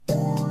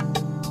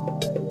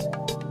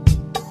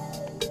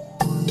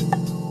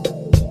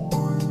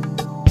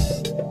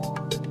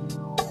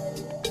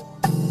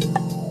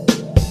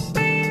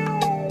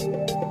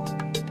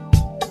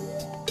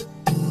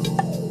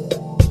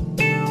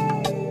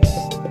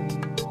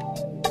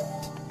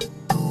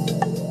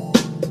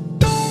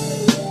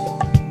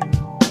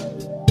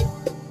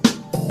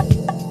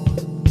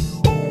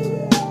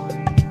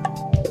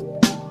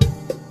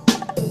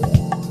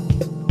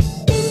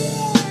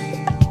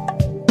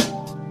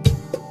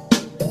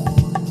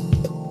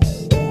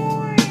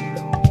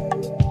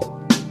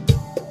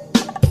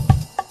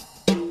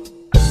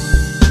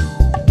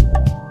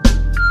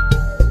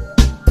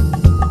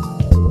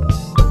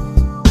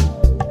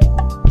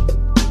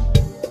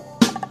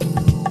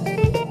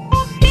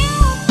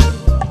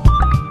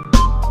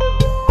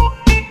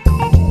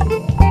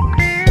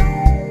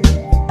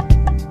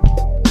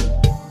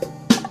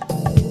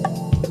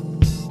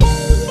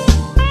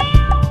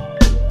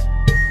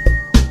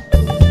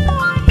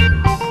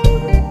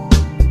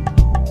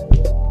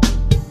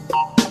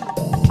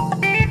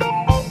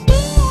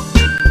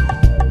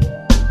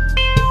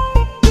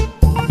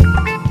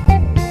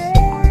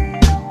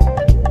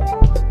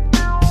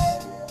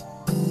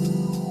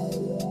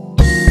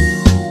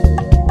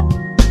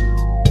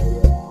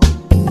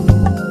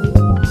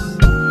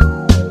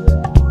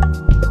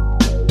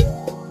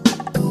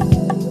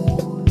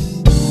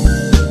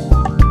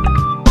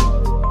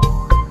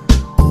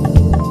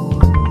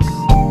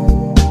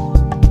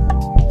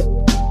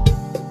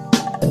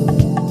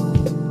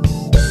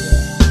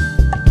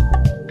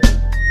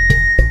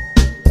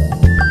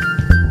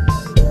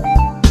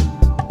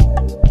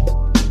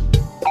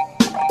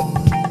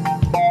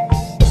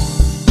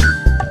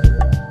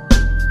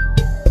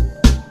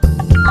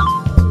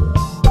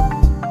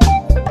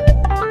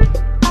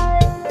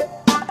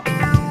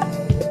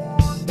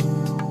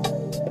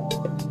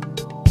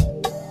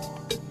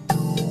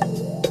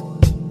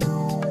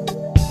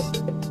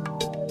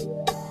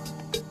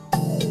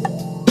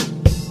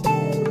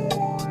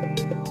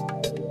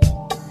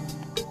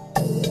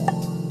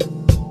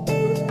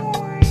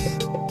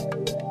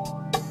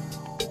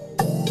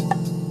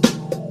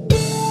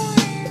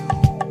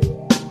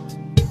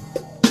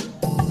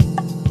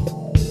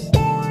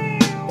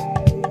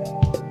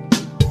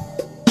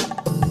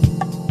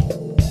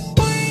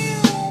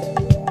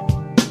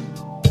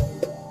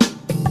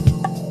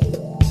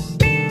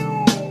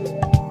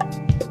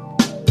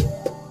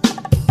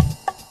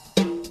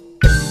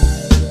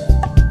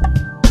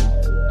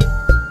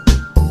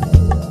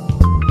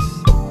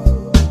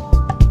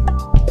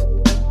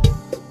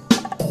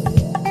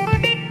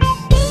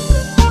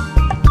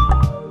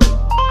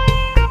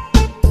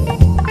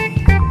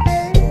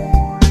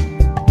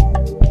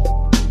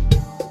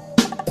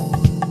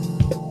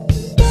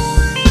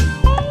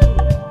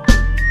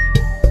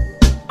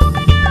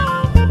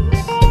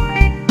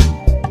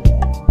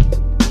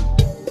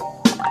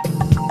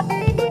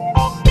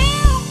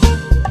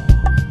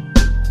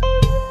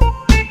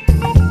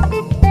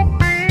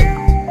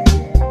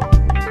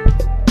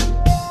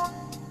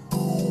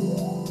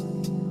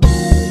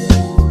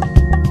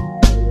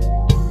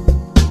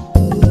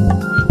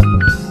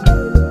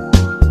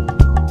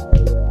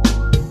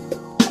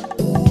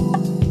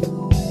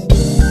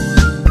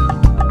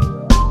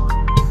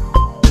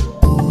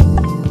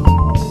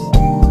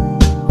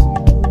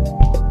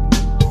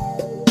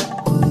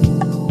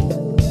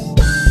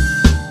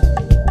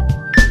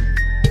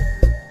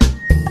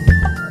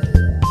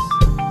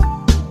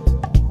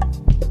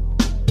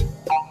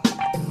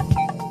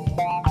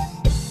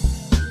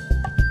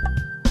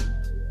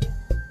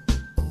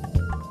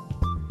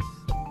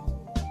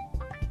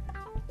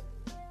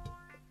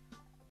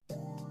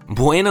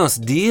Buenos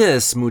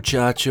dias,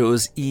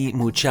 muchachos y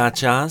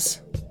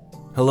muchachas.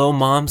 Hello,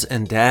 moms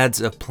and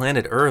dads of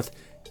planet Earth.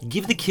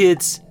 Give the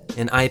kids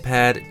an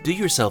iPad, do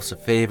yourselves a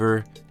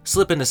favor,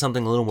 slip into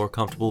something a little more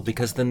comfortable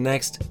because the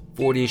next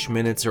 40-ish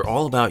minutes are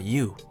all about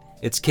you.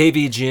 It's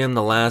KVGM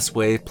The Last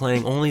Wave,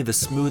 playing only the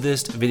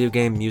smoothest video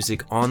game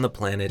music on the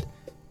planet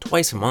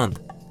twice a month,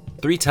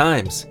 3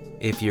 times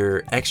if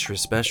you're extra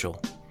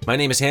special. My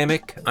name is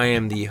Hammock. I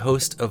am the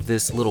host of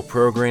this little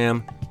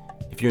program.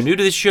 If you're new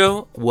to the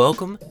show,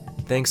 welcome.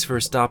 Thanks for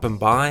stopping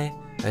by.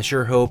 I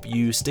sure hope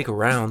you stick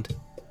around.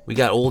 We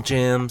got old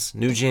jams,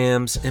 new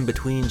jams,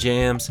 in-between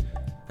jams.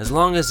 As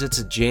long as it's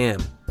a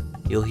jam,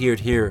 you'll hear it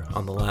here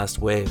on The Last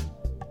Wave.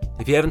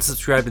 If you haven't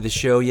subscribed to the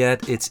show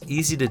yet, it's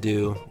easy to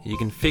do. You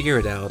can figure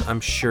it out, I'm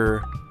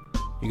sure.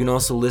 You can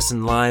also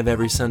listen live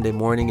every Sunday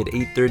morning at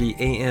 8:30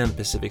 a.m.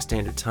 Pacific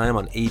Standard Time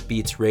on 8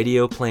 Beats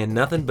Radio, playing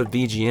nothing but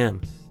VGM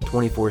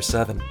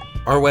 24/7.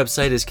 Our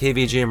website is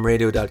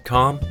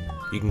kvgmradio.com.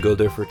 You can go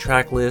there for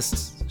track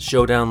lists,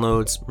 show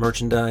downloads,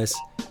 merchandise,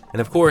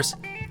 and of course,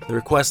 the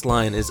request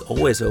line is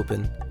always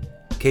open,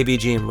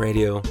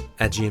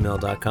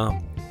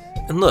 kvgmradio@gmail.com.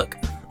 And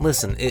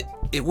listen,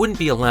 it wouldn't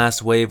be a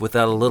Last Wave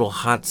without a little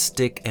hot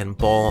stick and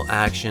ball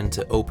action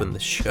to open the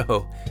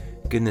show.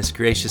 Goodness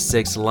gracious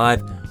sakes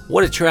alive,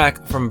 what a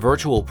track from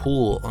Virtual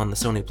Pool on the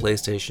Sony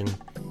PlayStation.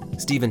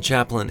 Stephen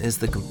Chaplin is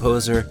the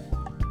composer.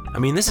 I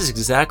mean, this is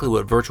exactly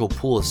what Virtual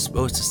Pool is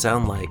supposed to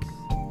sound like,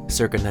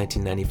 circa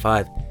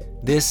 1995.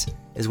 This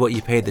is what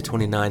you paid the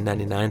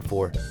 $29.99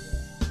 for.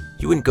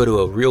 You wouldn't go to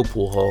a real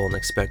pool hall and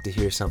expect to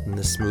hear something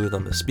this smooth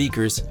on the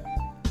speakers.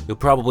 You'll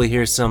probably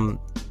hear some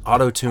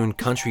auto-tuned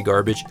country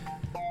garbage,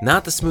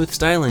 not the smooth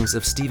stylings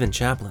of Stephen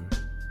Chaplin.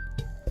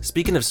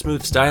 Speaking of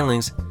smooth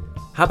stylings,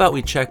 how about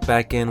we check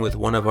back in with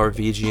one of our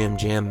VGM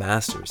Jam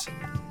masters?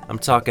 I'm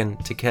talking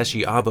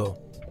Takeshi Abo.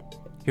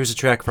 Here's a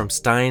track from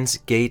Steins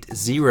Gate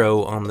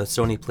Zero on the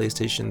Sony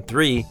PlayStation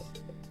 3.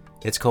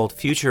 It's called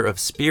Future of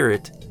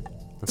Spirit.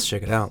 Let's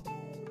check it out.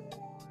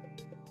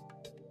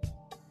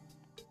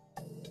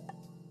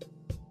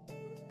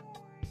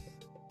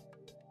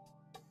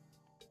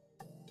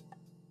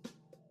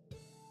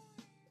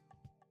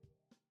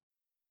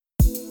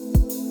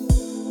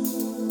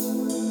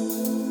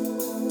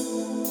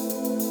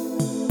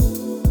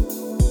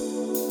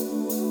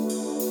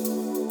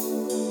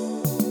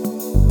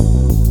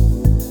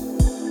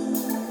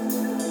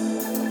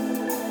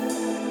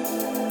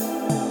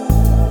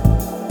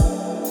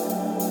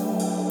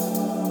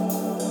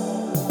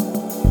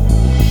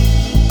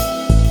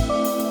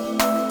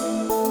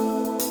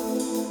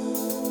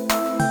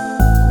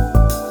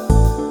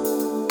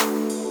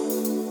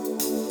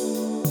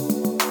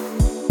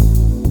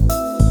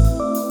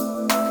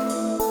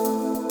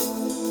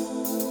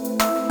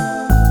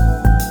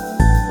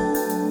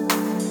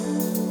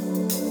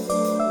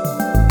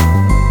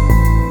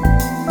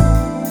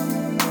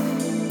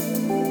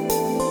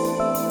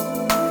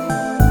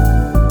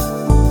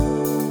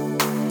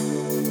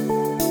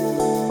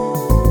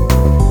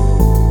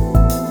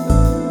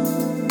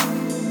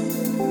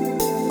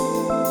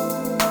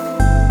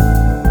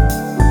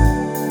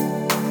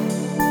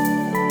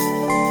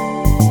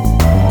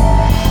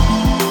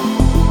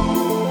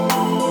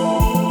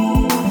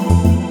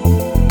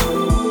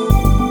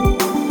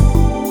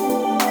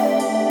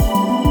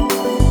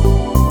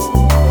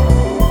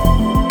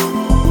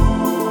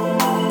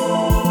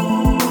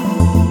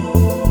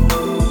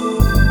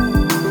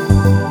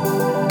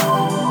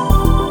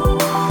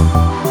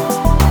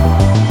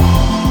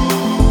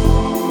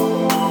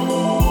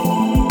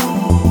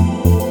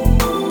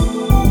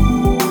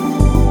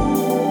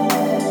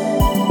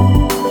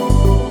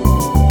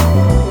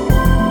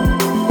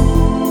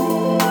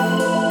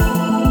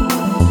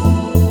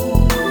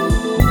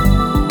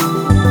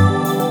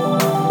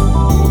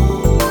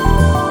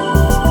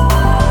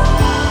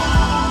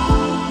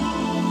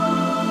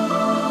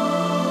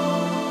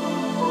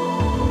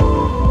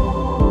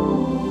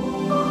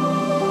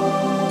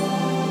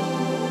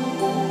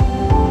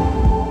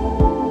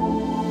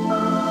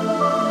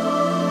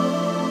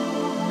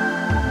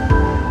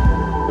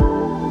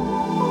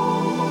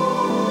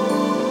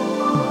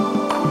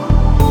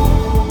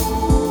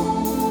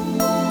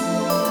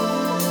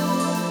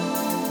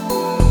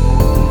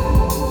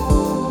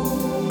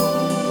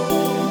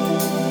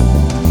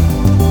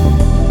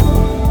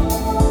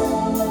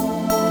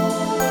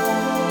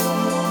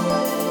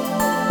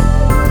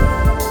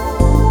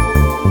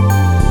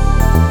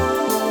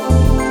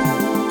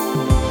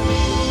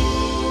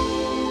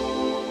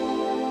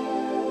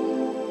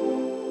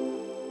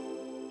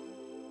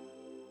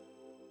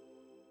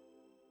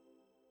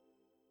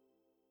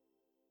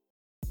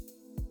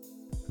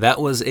 That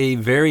was a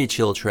very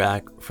chill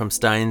track from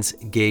Steins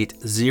Gate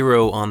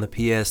Zero on the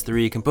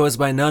PS3, composed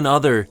by none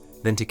other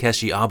than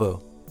Takeshi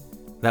Abo.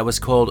 That was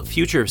called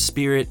Future of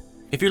Spirit.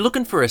 If you're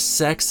looking for a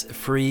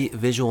sex-free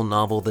visual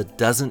novel that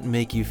doesn't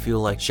make you feel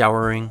like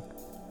showering,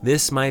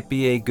 this might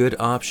be a good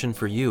option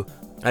for you.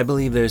 I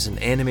believe there's an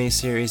anime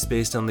series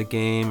based on the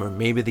game, or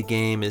maybe the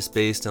game is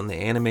based on the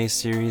anime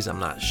series,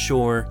 I'm not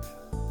sure.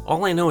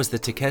 All I know is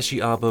that Takeshi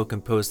Abo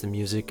composed the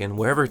music, and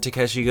wherever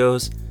Takeshi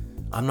goes,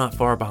 I'm not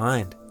far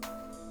behind.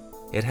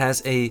 It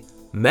has a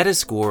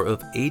Metascore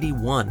of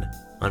 81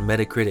 on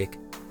Metacritic,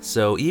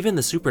 so even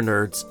the super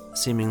nerds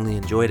seemingly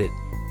enjoyed it.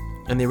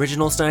 And the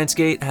original Steins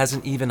Gate has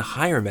an even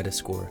higher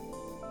Metascore.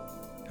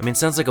 I mean,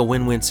 sounds like a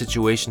win-win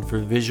situation for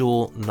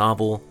visual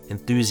novel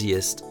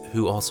enthusiasts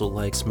who also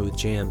like smooth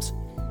jams.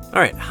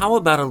 Alright, how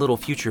about a little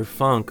future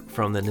funk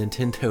from the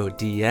Nintendo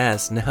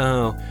DS?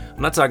 No,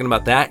 I'm not talking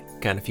about that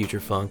kind of future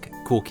funk.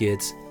 Cool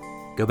kids.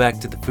 Go back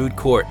to the food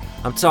court.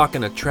 I'm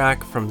talking a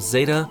track from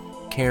Zeta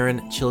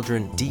Karen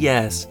Children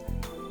DS,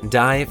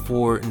 Die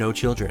for No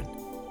Children.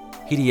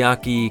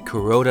 Hideaki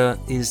Kuroda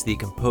is the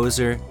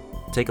composer.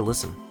 Take a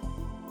listen.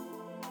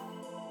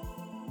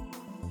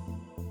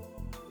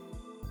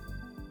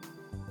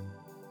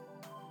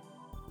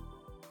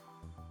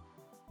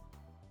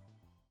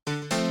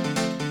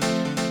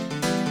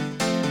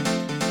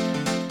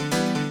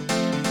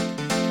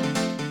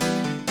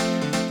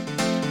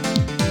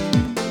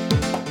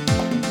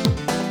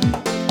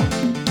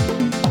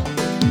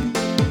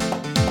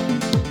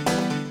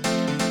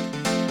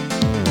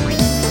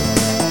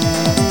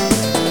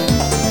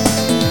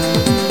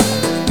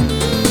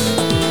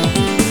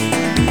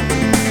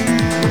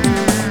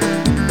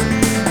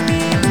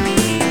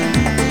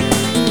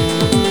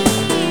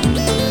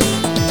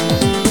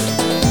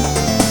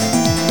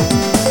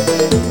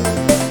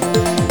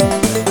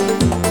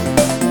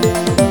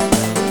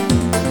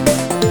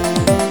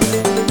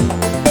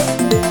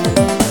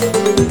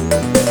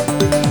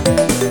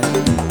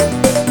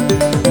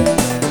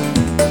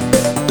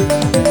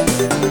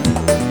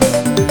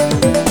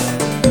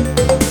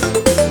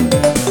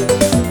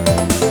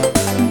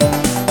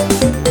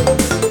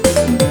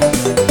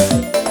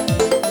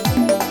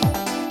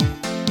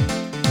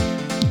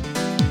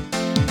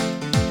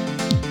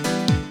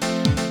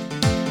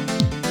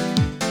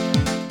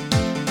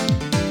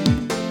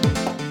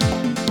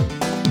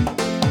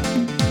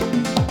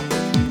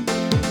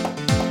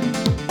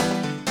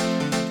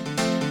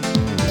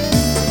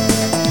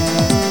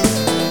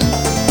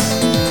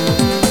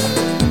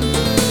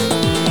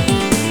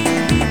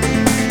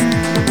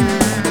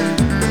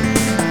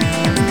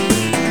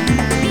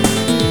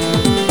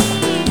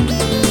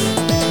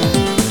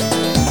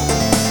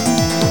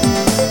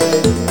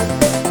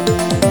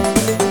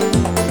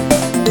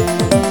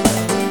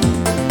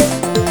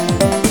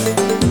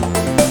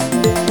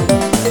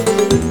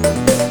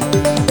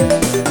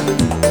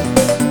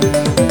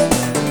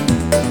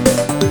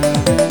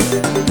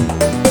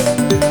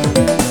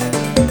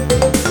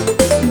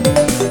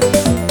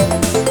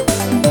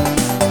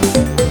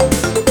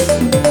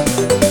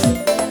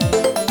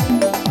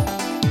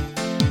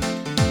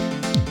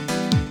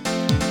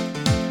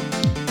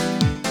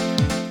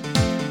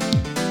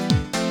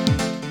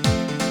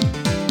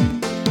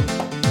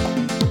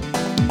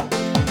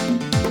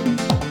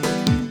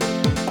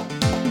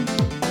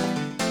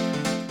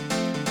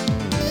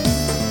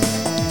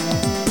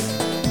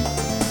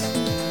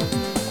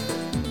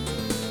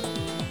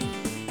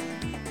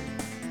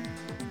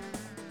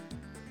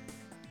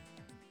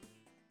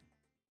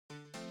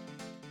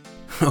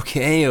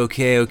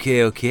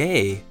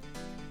 Okay.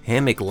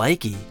 Hammock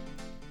likey.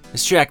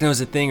 This track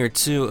knows a thing or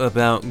two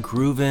about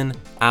groovin'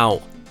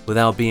 out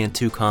without being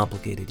too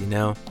complicated, you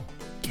know?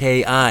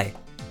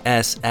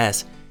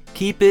 Kiss.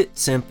 Keep it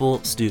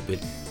simple, stupid.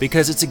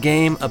 Because it's a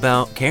game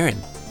about Karen.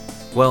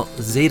 Well,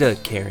 Zeta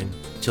Karen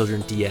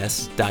Children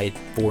DS, Die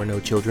for No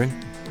Children.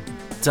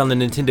 It's on the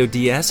Nintendo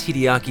DS.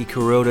 Hideaki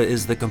Kuroda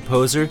is the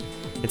composer.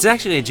 It's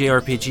actually a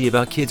JRPG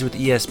about kids with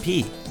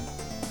ESP.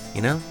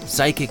 You know?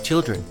 Psychic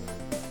children.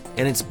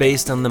 And it's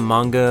based on the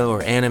manga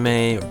or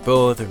anime or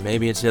both, or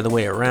maybe it's the other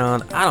way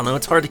around. I don't know,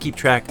 it's hard to keep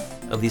track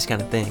of these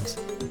kind of things.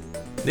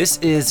 This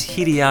is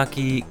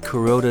Hideaki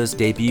Kuroda's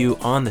debut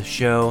on the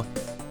show.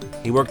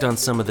 He worked on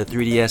some of the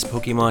 3DS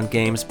Pokemon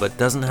games, but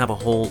doesn't have a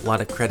whole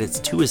lot of credits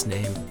to his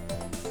name.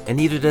 And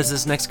neither does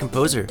this next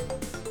composer,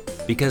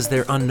 because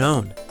they're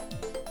unknown.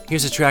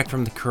 Here's a track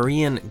from the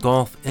Korean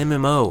golf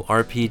MMO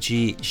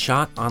RPG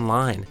Shot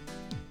Online.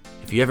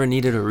 If you ever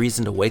needed a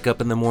reason to wake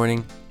up in the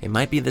morning, it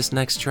might be this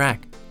next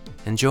track.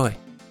 Enjoy.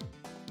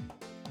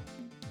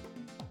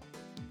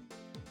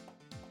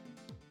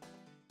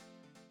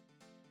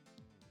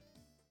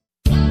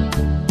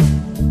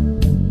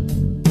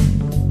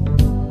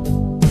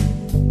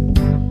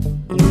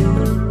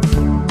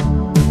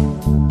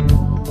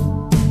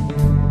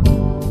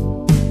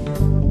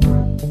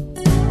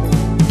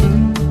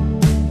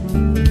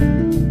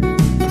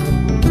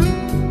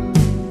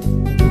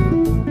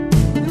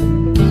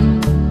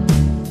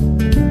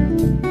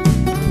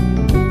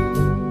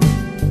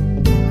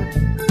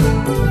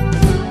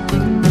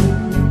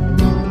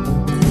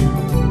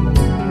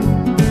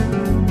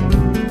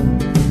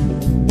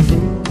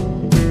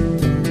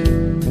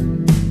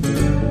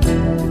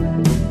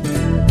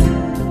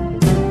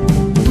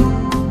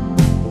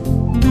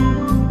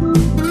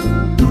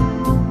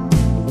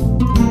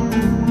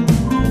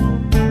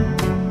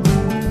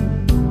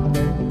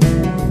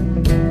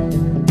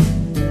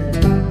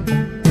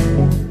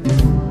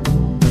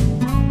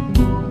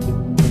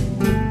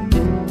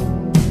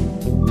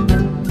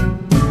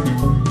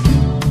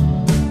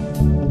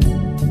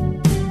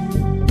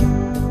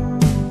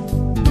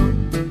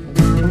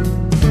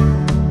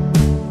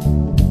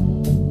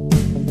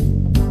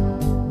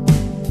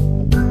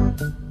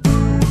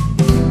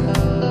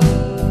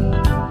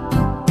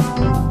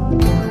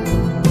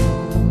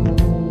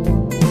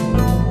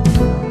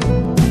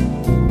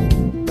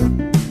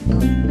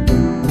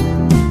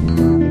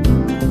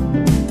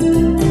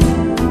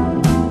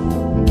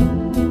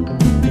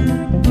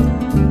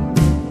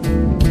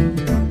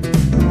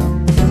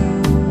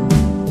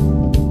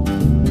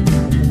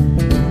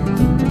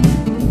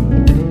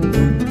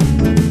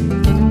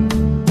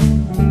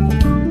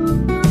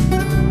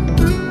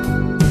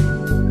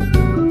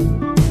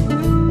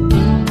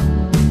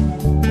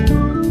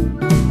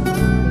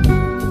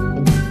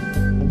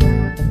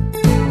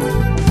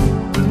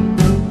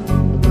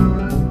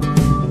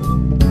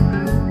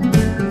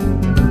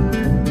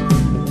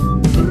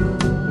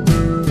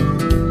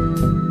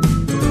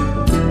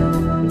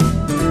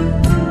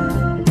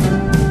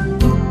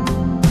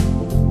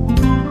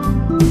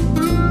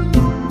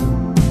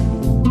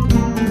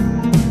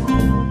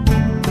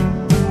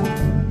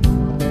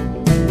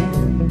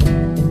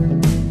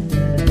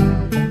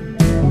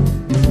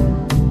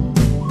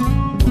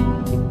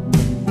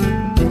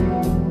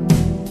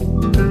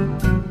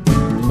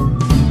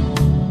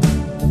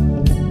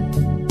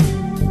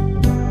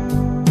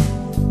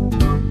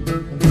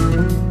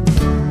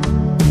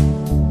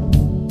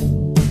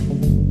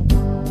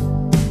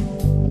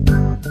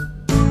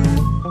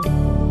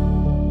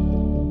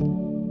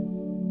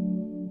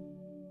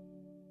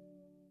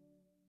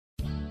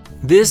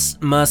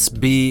 This must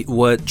be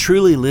what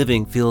truly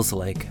living feels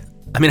like.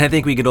 I mean, I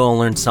think we could all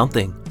learn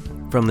something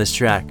from this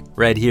track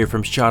right here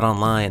from Shot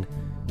Online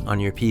on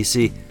your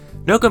PC.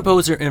 No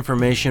composer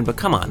information, but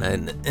come on,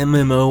 an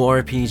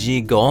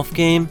MMORPG golf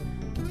game?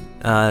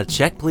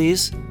 Check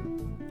please.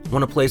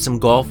 Want to play some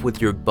golf with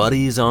your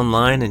buddies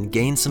online and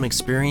gain some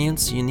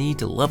experience you need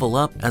to level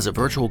up as a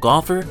virtual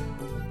golfer?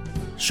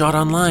 Shot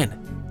Online.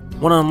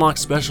 Want to unlock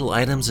special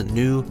items and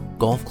new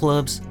golf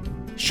clubs?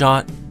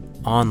 Shot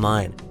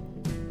Online.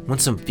 Want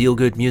some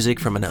feel-good music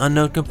from an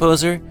unknown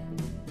composer?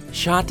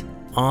 Shot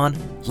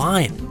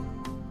Online.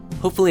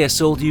 Hopefully I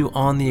sold you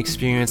on the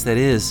experience that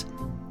is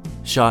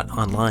Shot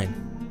Online.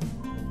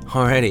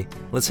 Alrighty,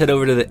 let's head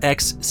over to the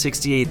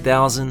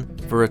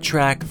X68000 for a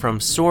track from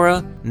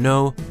Sora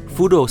no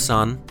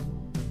Fudo-san.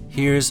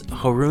 Here's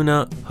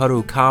Haruna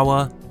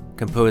Harukawa,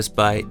 composed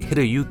by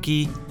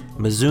Hiroyuki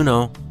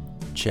Mizuno.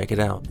 Check it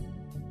out.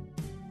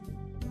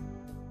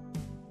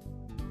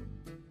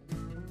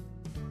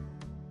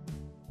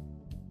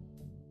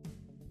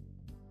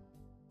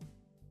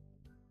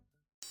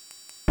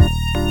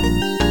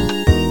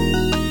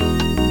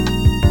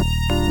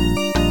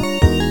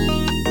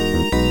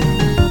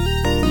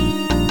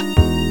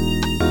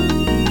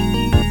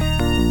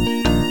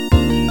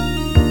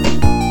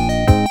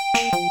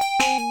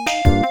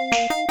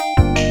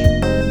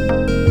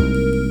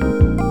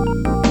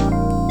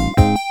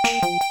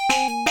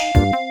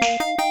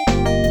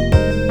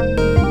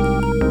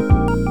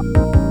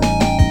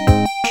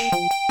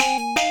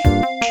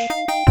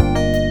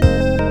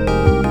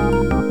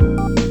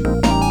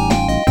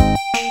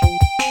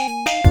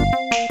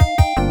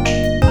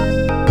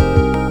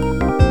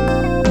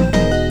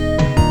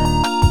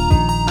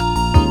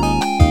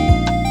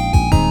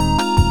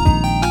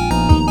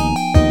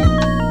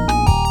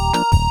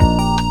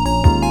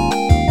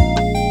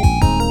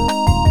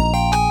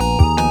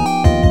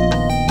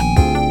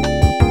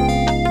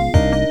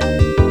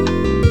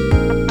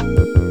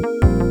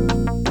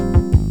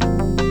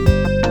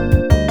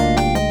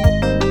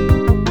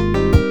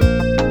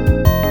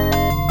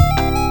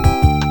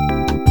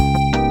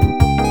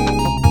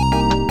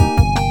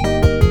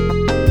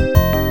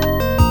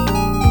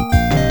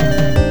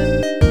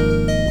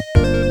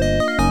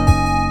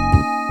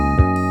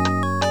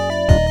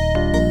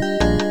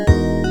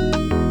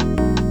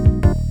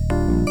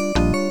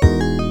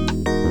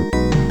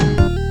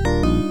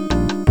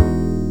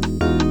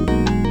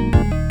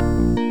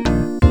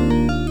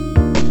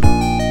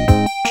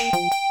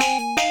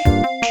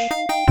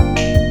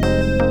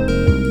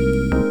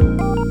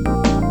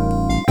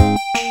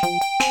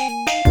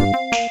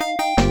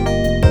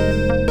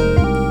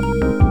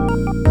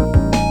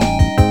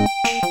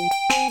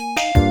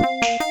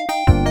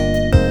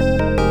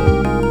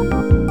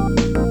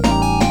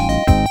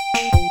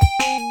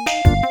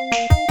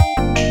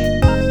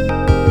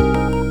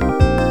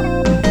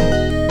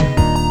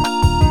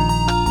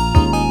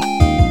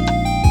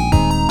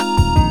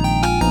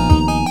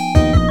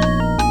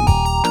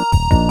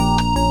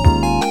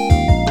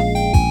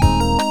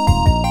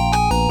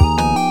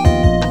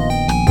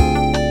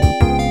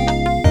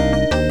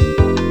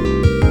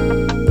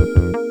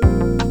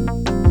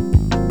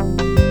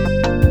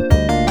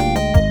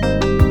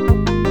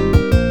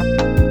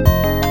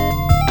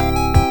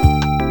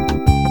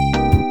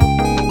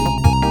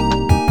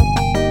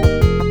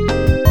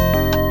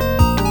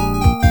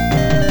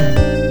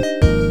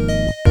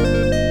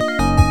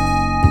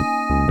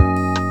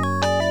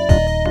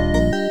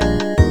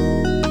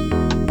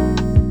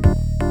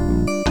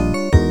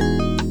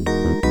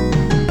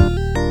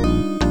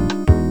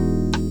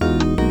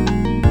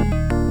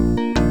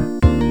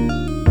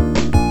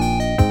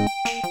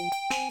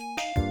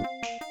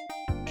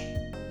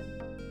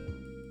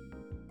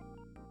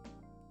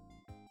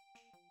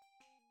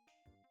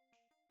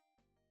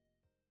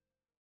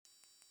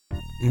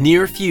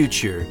 Near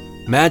future.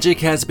 Magic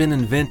has been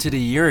invented a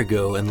year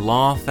ago and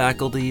law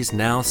faculties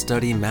now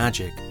study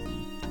magic.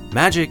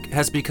 Magic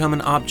has become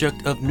an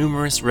object of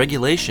numerous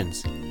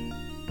regulations.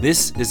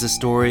 This is the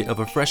story of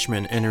a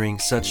freshman entering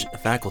such a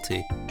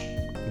faculty.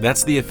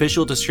 That's the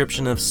official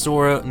description of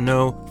Sora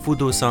no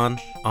Fudo-san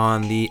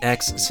on the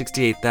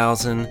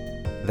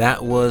X68000.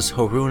 That was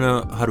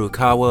Haruna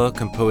Harukawa,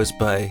 composed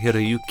by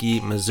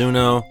Hiroyuki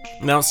Mizuno.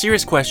 Now,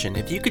 serious question,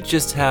 if you could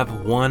just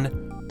have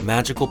one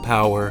magical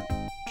power,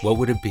 what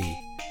would it be?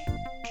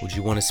 Would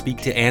you want to speak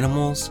to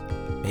animals?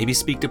 Maybe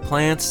speak to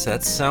plants?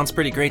 That sounds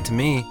pretty great to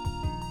me.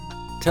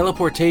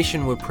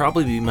 Teleportation would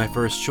probably be my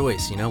first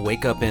choice,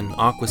 wake up in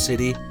Aqua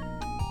City,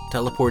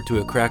 teleport to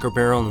a Cracker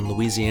Barrel in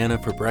Louisiana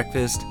for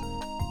breakfast,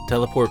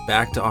 teleport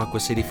back to Aqua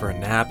City for a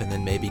nap, and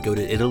then maybe go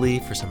to Italy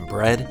for some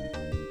bread.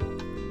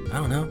 I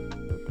don't know.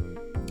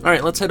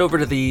 Alright, let's head over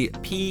to the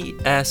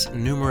PS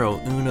numero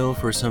uno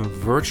for some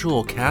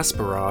virtual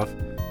Kasparov.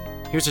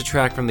 Here's a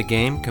track from the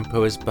game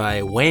composed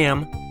by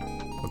Wham.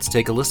 Let's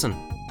take a listen.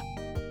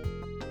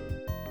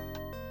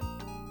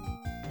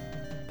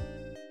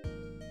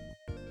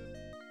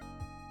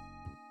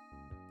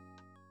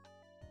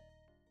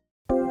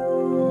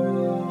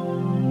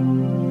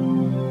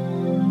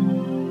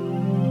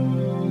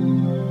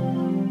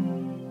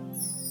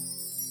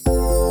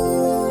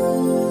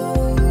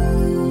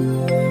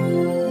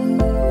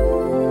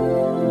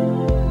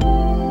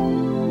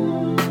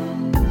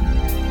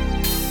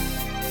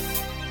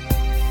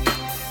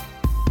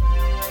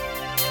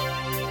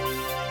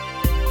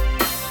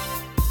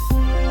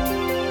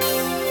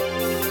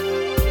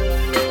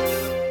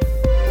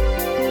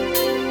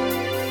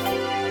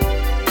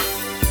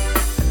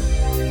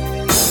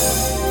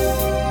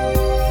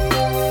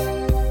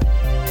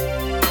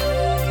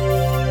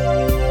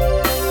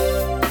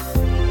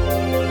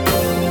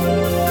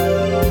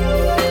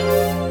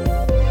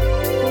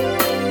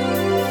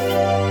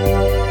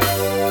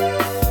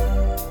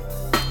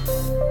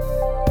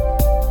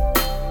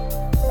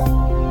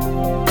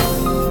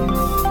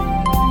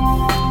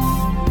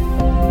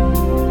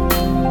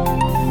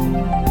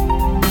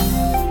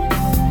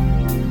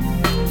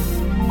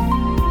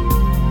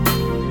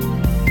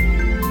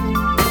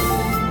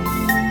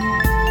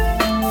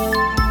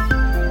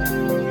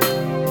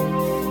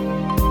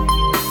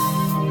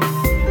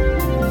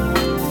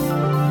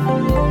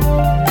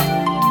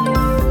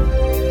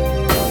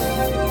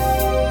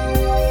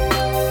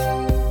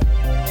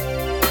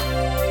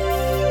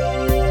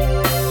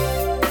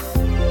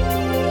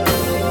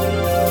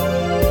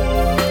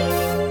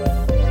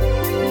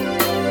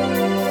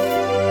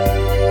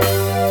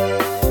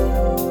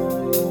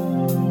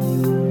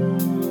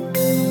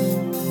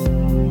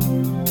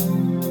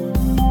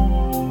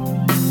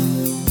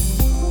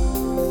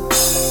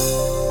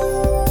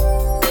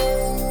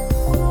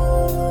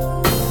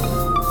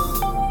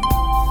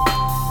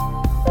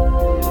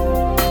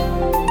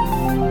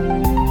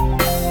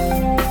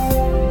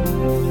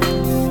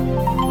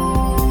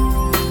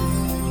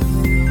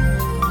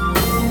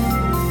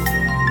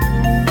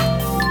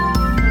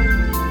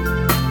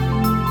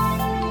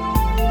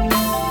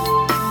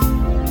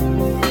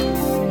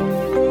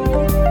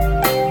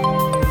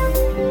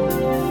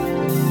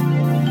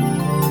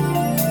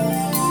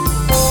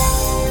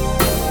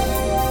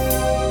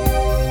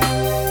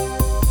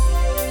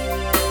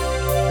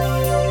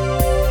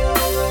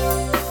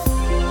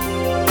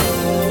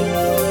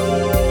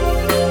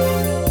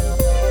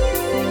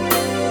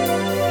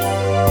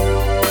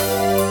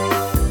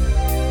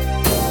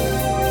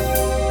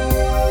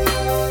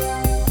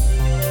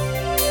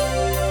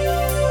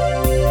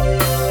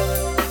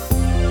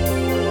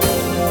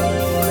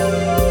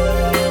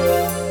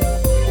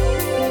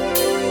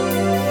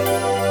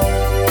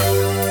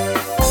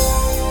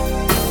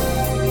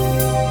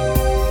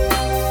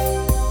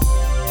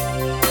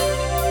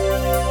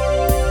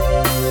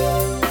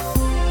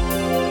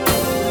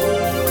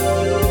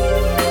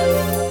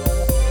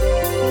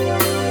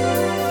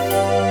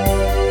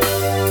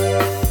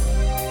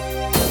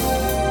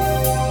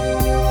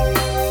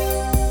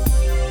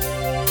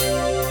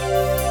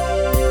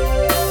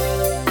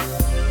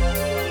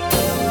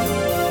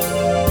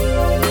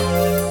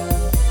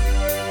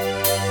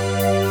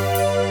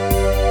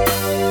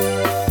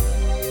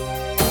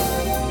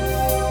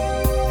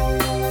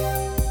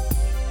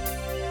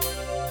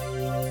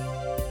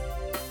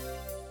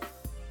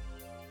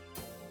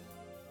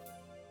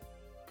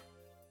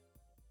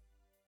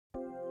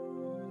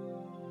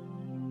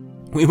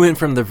 We went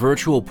from the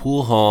virtual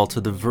pool hall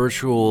to the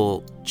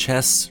virtual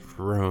chess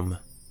room,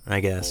 I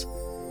guess.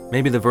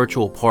 Maybe the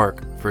virtual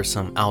park for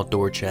some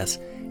outdoor chess.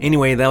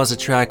 Anyway, that was a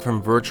track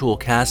from Virtual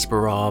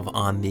Kasparov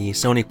on the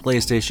Sony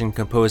PlayStation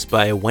composed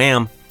by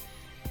Wham!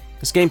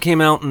 This game came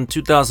out in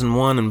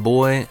 2001 and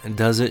boy,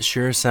 does it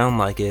sure sound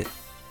like it.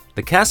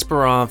 The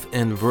Kasparov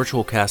in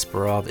Virtual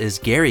Kasparov is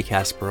Garry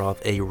Kasparov,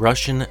 a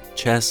Russian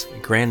chess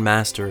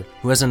grandmaster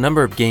who has a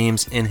number of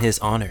games in his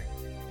honor.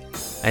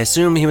 I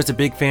assume he was a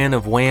big fan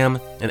of Wham!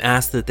 And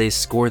asked that they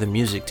score the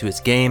music to his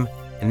game.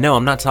 And no,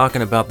 I'm not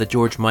talking about the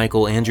George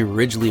Michael, Andrew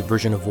Ridgeley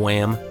version of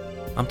Wham!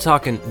 I'm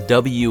talking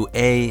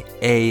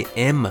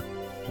W-A-A-M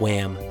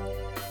Wham!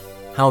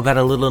 How about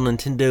a little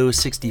Nintendo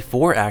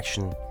 64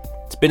 action?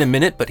 It's been a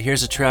minute, but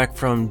here's a track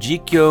from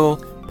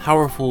Jikyo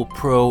Powerful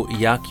Pro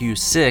Yaku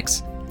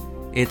 6.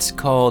 It's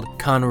called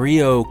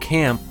Kanryo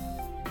Camp.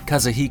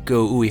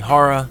 Kazuhiko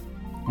Uehara,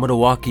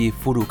 Motowaki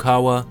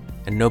Furukawa,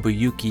 and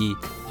Nobuyuki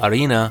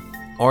Arina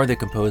are the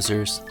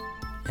composers.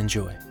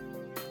 Enjoy.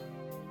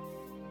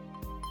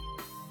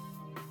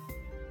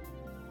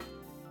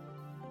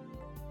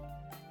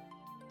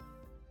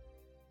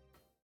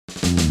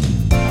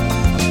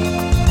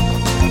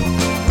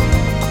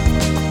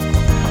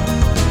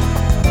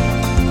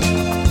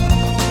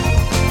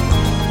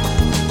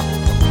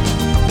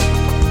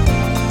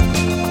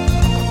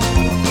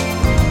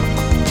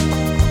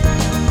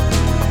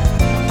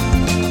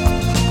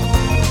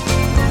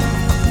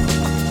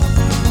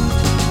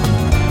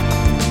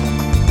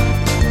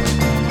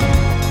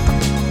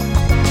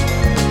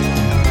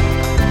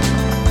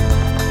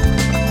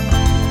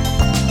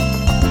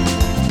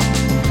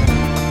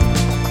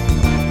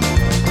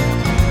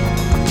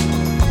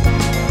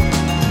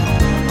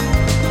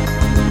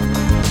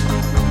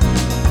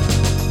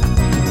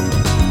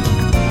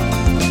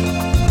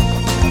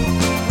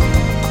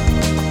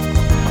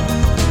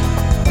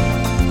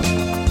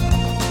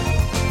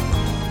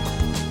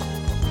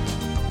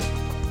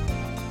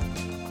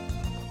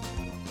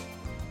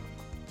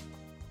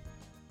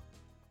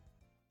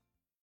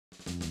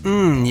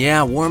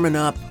 Yeah, warming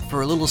up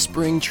for a little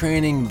spring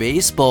training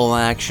baseball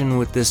action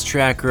with this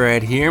track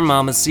right here,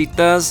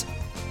 mamacitas.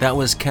 That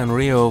was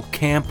Kanryo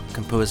Camp,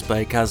 composed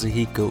by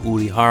Kazuhiko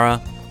Uehara,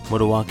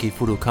 Motowaki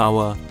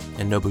Furukawa,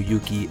 and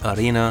Nobuyuki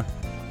Arina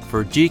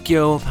for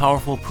Jikyo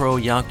Powerful Pro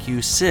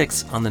Yaku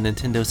 6 on the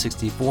Nintendo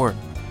 64.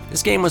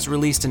 This game was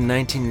released in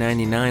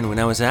 1999 when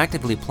I was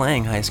actively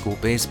playing high school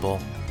baseball,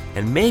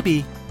 and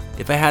maybe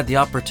if I had the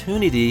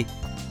opportunity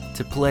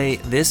to play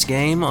this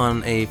game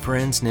on a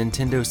friend's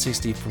Nintendo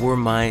 64,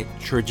 my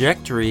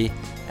trajectory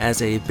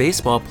as a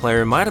baseball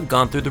player might have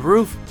gone through the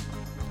roof.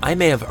 I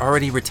may have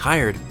already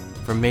retired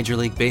from Major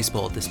League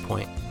Baseball at this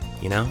point,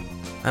 you know?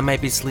 I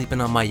might be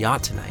sleeping on my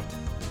yacht tonight.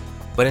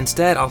 But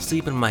instead, I'll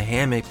sleep in my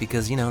hammock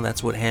because, you know,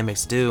 that's what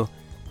hammocks do.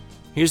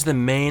 Here's the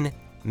main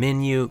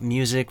menu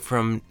music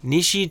from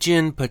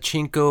Nishijin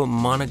Pachinko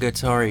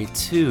Monogatari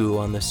 2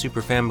 on the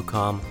Super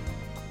Famicom.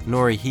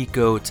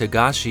 Norihiko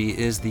Tagashi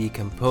is the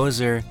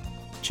composer.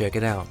 Check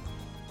it out.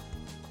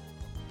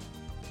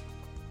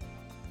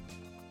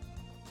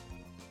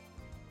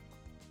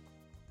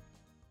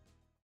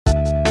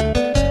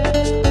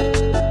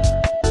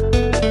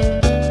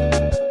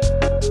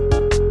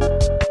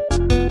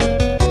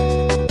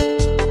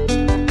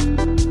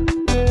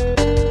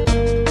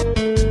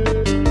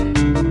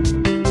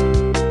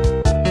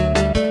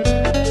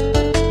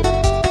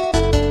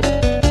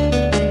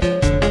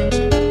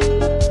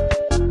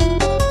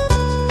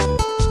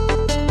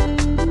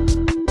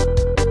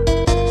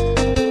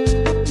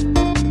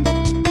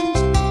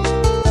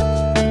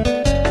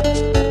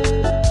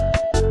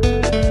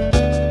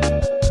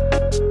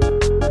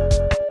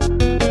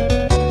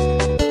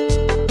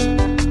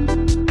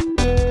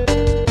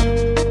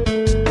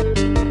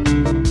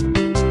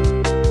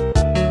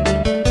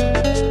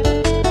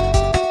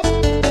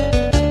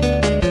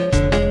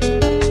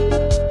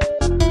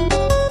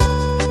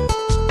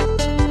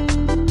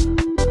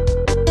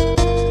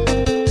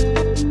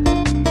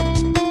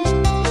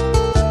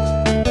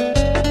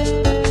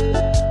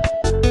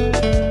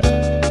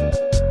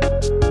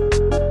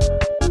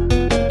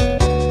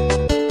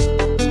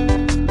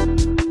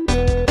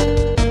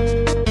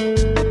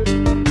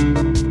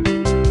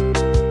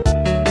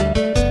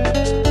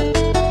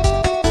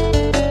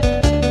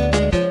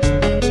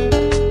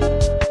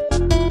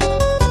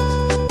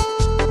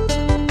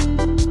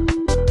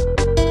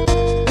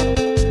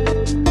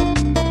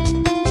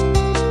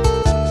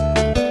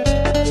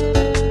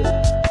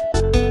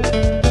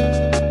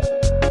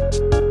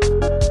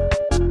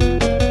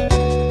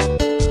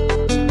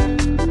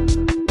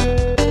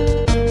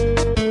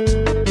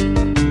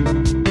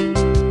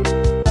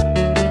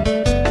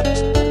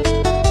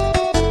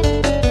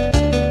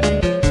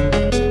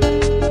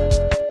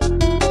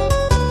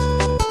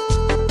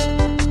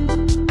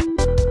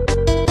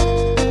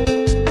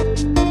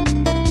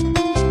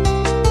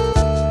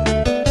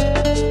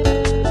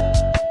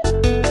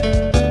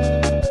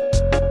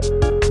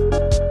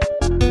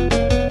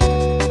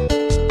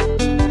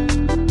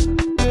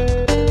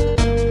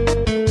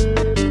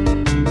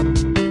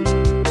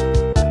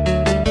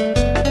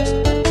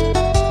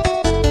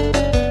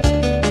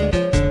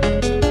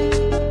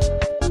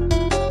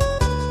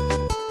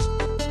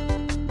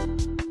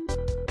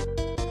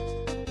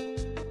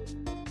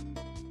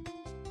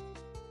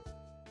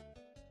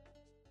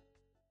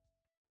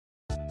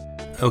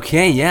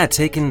 Okay, yeah,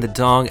 taking the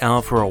dog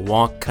out for a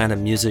walk kind of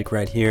music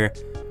right here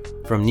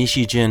from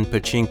Nishijin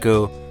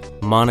Pachinko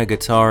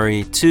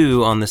Monogatari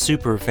 2 on the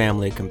Super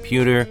Family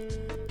computer.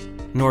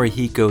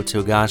 Norihiko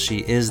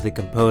Togashi is the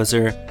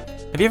composer.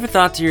 Have you ever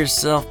thought to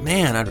yourself,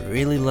 man, I'd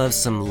really love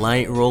some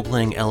light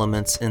role-playing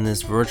elements in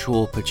this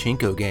virtual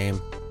pachinko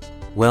game?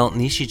 Well,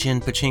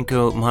 Nishijin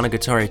Pachinko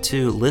Monogatari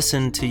 2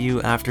 listened to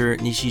you after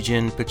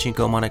Nishijin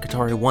Pachinko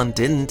Monogatari 1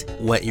 didn't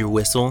wet your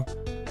whistle.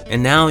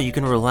 And now you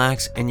can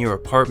relax in your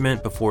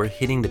apartment before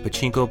hitting the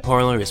pachinko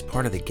parlor as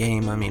part of the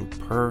game. I mean,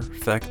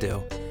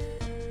 perfecto.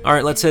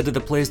 Alright, let's head to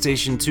the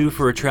PlayStation 2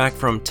 for a track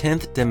from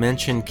 10th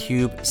Dimension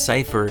Cube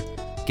Cypher,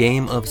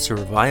 Game of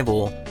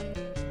Survival.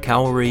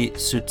 Kaori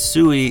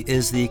Tsutsui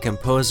is the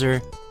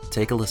composer.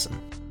 Take a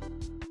listen.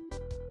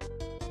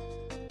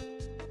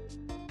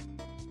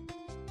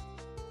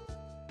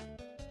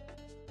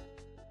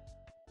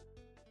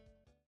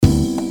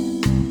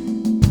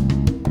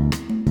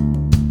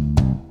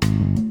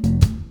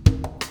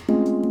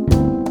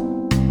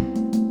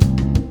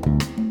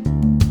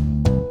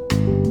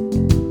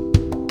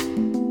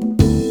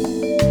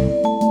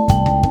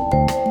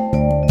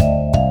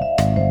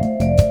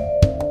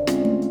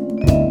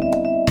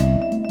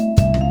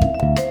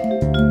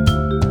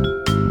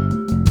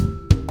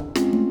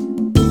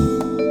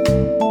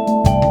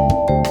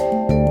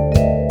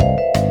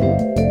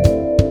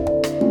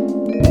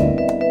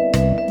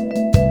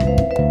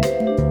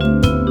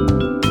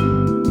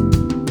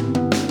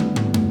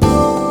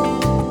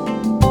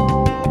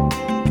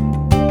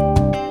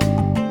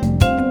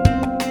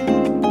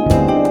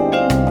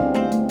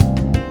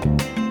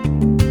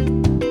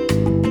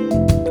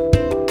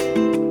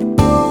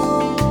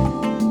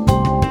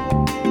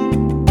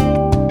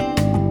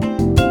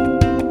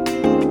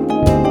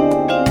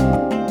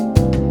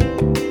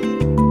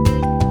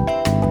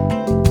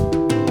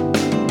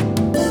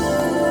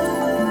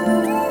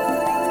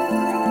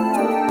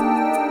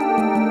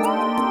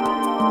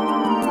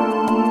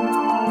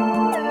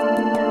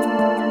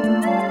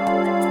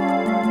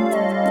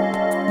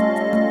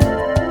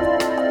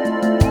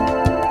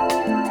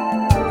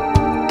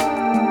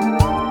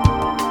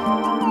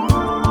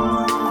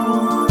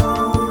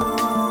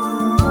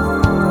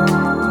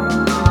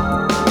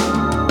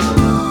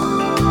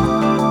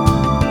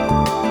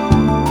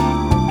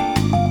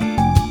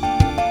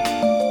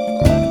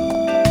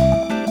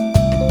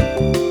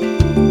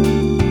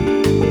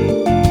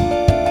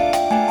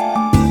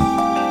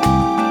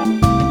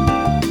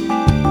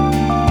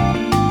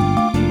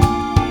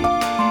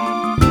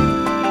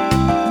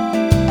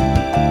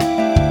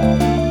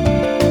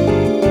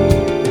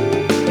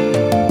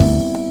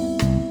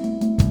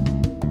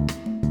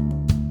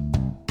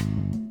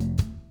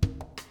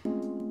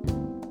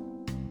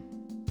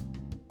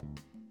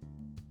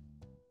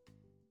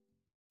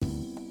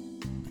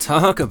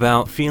 Talk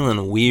about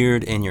feeling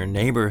weird in your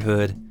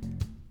neighborhood.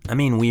 I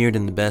mean weird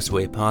in the best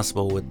way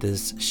possible with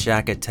this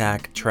Shack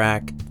Attack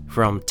track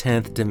from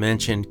 10th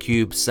Dimension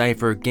Cube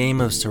Cypher, Game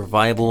of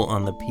Survival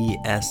on the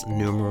PS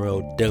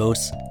Numero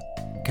Dos.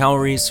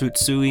 Kaori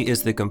Tsutsui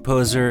is the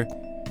composer.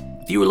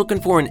 If you were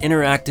looking for an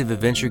interactive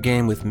adventure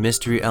game with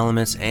mystery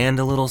elements and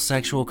a little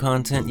sexual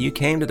content, you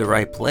came to the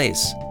right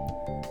place.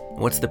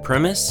 What's the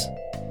premise?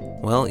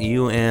 Well,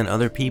 you and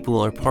other people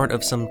are part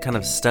of some kind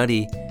of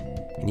study,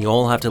 and you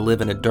all have to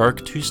live in a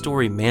dark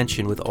two-story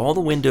mansion with all the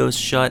windows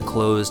shut,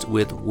 closed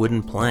with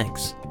wooden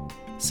planks.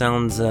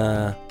 Sounds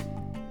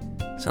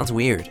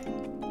weird,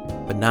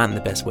 but not in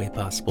the best way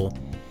possible.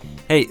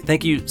 Hey,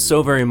 thank you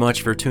so very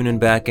much for tuning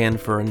back in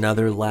for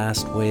another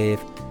Last Wave.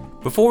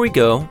 Before we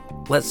go,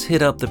 let's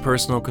hit up the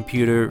personal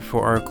computer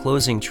for our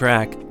closing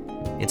track.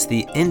 It's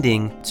the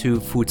ending to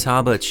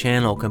Futaba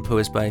Channel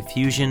composed by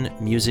Fusion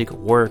Music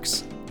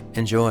Works.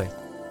 Enjoy.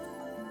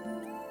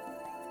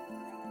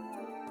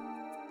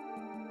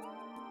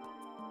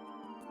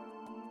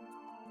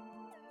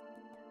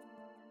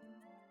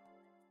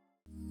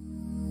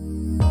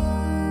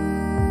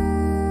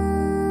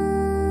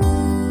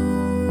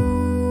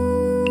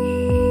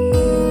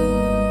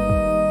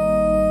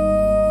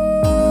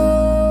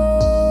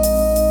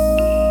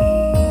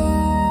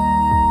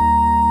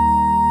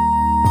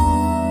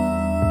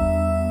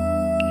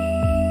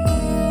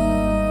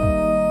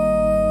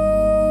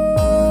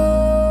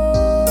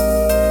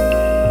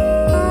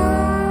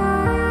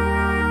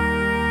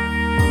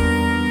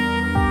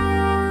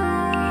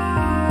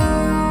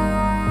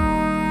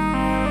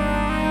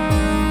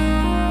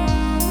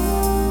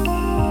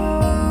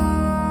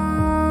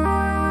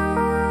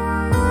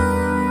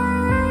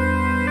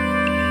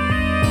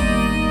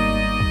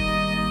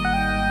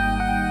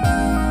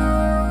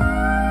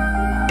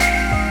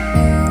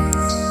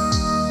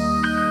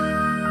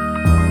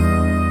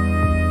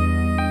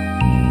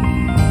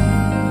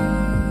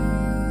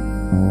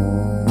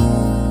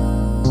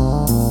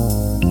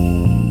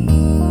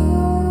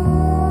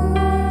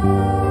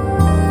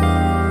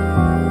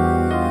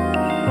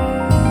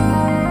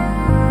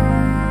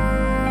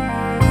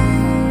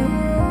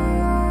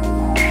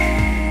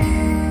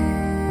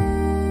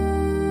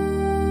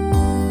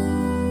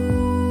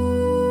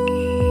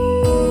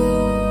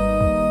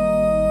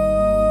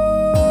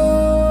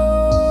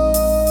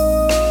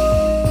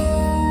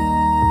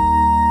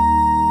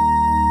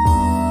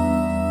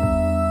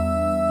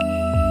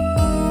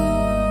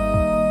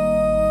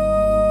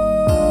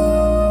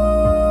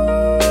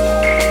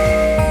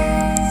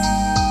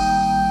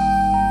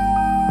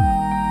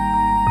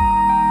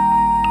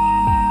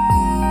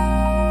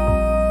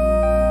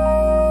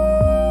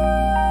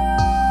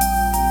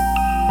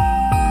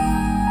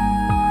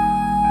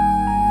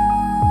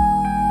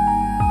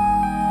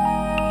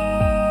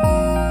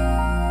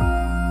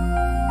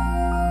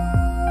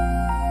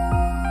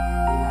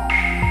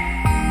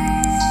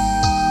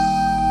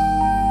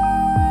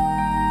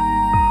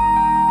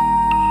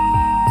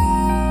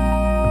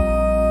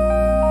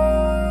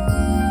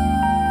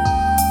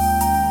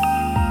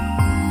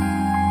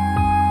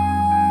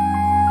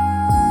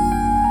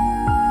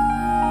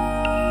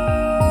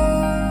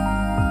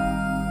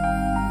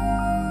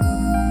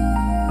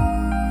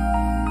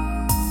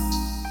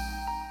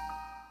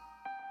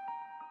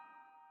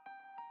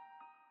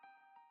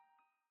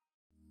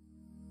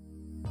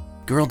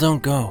 Girl,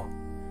 don't go.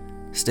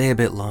 Stay a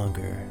bit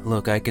longer.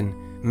 Look, I can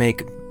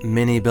make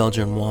mini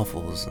Belgian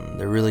waffles, and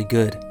they're really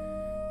good.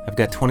 I've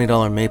got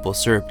 $20 maple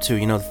syrup too,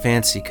 the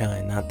fancy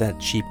kind, not that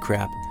cheap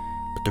crap,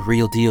 but the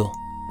real deal.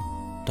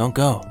 Don't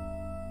go.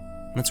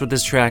 That's what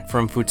this track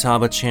from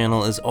Futaba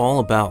Channel is all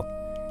about.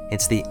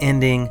 It's the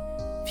ending.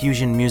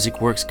 Fusion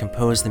Music Works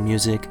composed the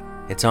music.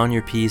 It's on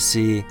your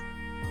PC.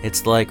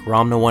 It's like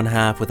Ramna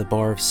 1/2 with a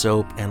bar of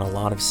soap and a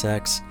lot of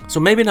sex. So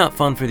maybe not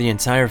fun for the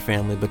entire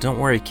family, but don't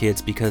worry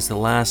kids, because The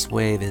Last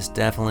Wave is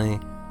definitely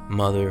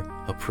mother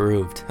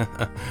approved.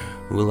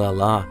 Ooh la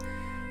la.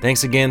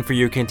 Thanks again for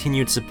your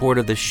continued support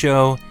of the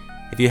show.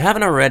 If you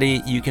haven't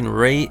already, you can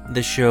rate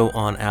the show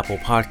on Apple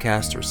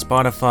Podcasts or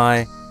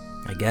Spotify.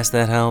 I guess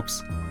that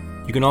helps.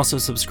 You can also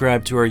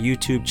subscribe to our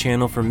YouTube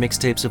channel for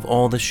mixtapes of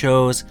all the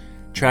shows,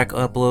 track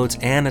uploads,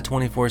 and a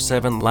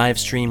 24/7 live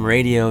stream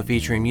radio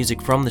featuring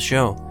music from the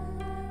show.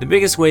 The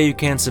biggest way you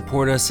can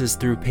support us is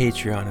through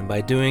Patreon, and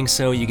by doing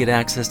so, you get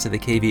access to the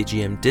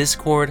KVGM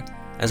Discord,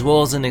 as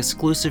well as an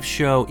exclusive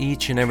show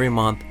each and every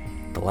month,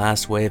 The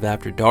Last Wave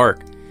After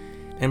Dark.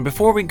 And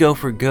before we go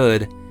for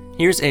good,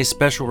 here's a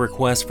special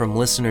request from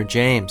listener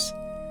James.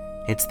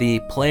 It's the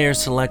player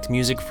select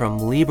music from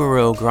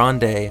Libero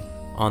Grande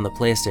on the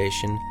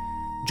PlayStation.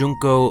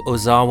 Junko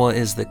Ozawa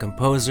is the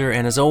composer,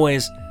 and as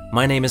always,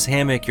 my name is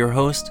Hammock, your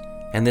host,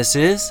 and this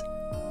is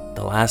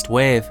The Last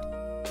Wave.